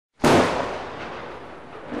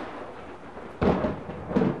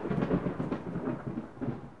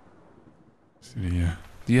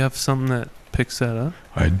Do you have something that picks that up?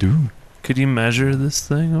 I do. Could you measure this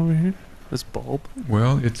thing over here? This bulb?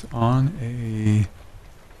 Well, it's on a...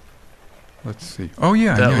 Let's see. Oh,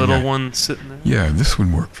 yeah. That little one sitting there? Yeah, this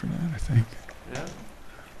would work for that, I think. Yeah.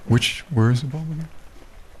 Where is the bulb again?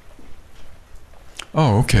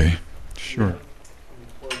 Oh, okay. Sure.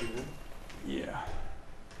 Yeah.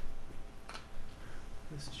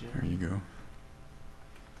 There you go.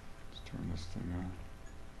 Let's turn this thing on.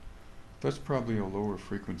 That's probably a lower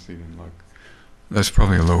frequency than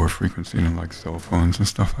like cell phones and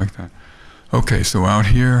stuff like that. Okay, so out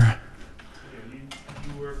here. You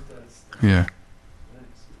work that stuff. Yeah.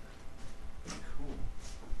 Cool.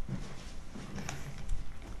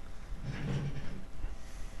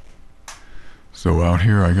 So out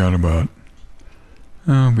here I got about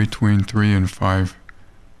between 300 and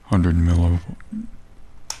 500 millivolts.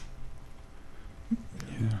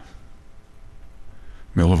 Yeah.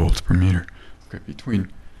 Millivolts per meter. Okay,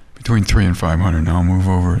 between 3 and 500. Now I'll move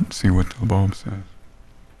over and see what the bulb says.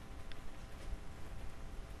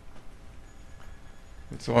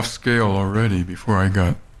 It's off scale already before I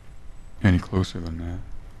got any closer than that.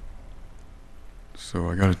 So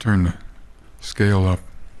I got to turn the scale up.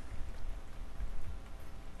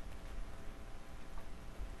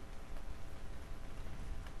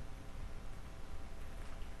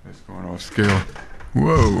 It's going off scale.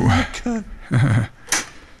 Whoa!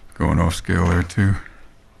 Going off scale there too.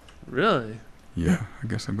 Really? Yeah, I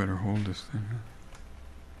guess I better hold this thing.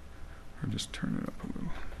 Or just turn it up a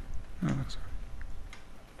little. No, that's all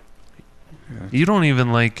right. Yeah, you don't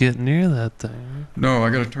even like getting near that thing. No,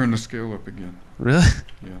 I gotta turn the scale up again. Really?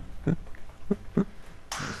 Yeah. Let's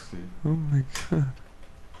see. Oh my god.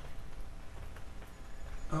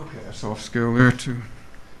 Okay, that's off scale there too.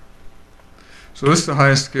 So this is the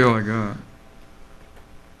highest scale I got.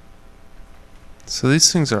 So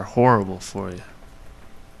these things are horrible for you.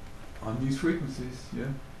 On these frequencies,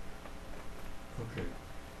 yeah. Okay.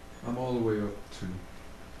 I'm all the way up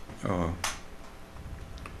to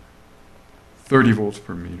 30 volts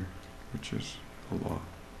per meter, which is a lot.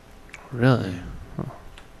 Really? Oh.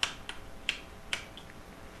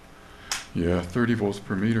 Yeah, 30 volts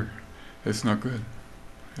per meter. It's not good,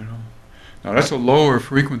 you know. Now that's a lower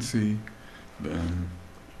frequency than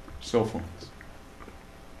cell phones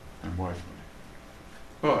and Wi-Fi.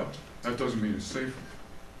 But that doesn't mean it's safer.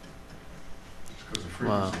 Just because the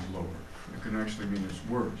frequency is lower. It can actually mean it's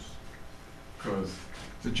worse. Because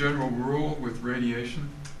the general rule with radiation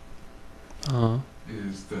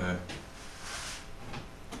is that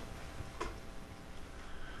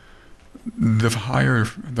the higher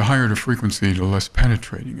the frequency, the less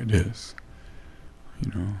penetrating it is.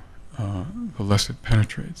 You know, the less it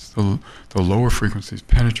penetrates. The lower frequencies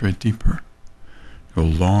penetrate deeper. The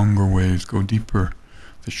longer waves go deeper.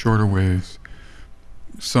 The shorter waves,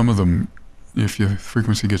 some of them, if your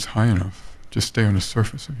frequency gets high enough, just stay on the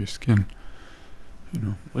surface of your skin. You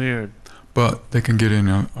know. Weird. But they can get in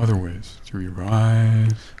other ways, through your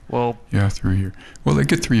eyes. Well. Yeah, through your. Well, they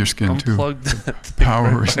get through your skin too. Unplug that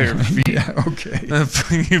Power right by your feet. Yeah, okay.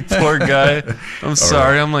 You poor guy. I'm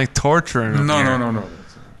sorry. Right. I'm like torturing him. No. That's all right.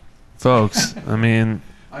 Folks, I mean.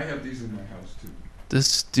 I have these in my house too. This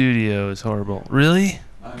studio is horrible. Really?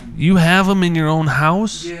 You have them in your own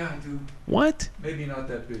house? Yeah, I do. What? Maybe not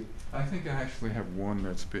that big. I think I actually have one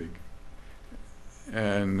that's big.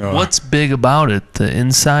 And what's big about it? The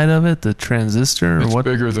inside of it? The transistor? Or it's what?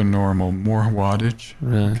 Bigger than normal. More wattage.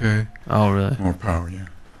 Really? Okay. Oh, really? More power, yeah.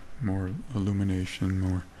 More illumination,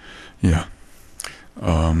 more... Yeah.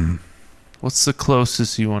 What's the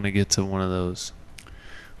closest you want to get to one of those?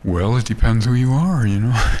 Well, it depends who you are, you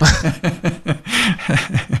know.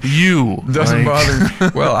 You. Doesn't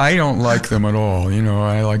bother. Well, I don't like them at all. You know,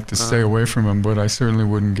 I like to stay away from them, but I certainly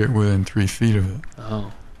wouldn't get within 3 feet of it.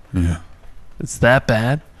 Oh. Yeah. It's that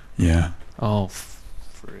bad? Yeah. Oh,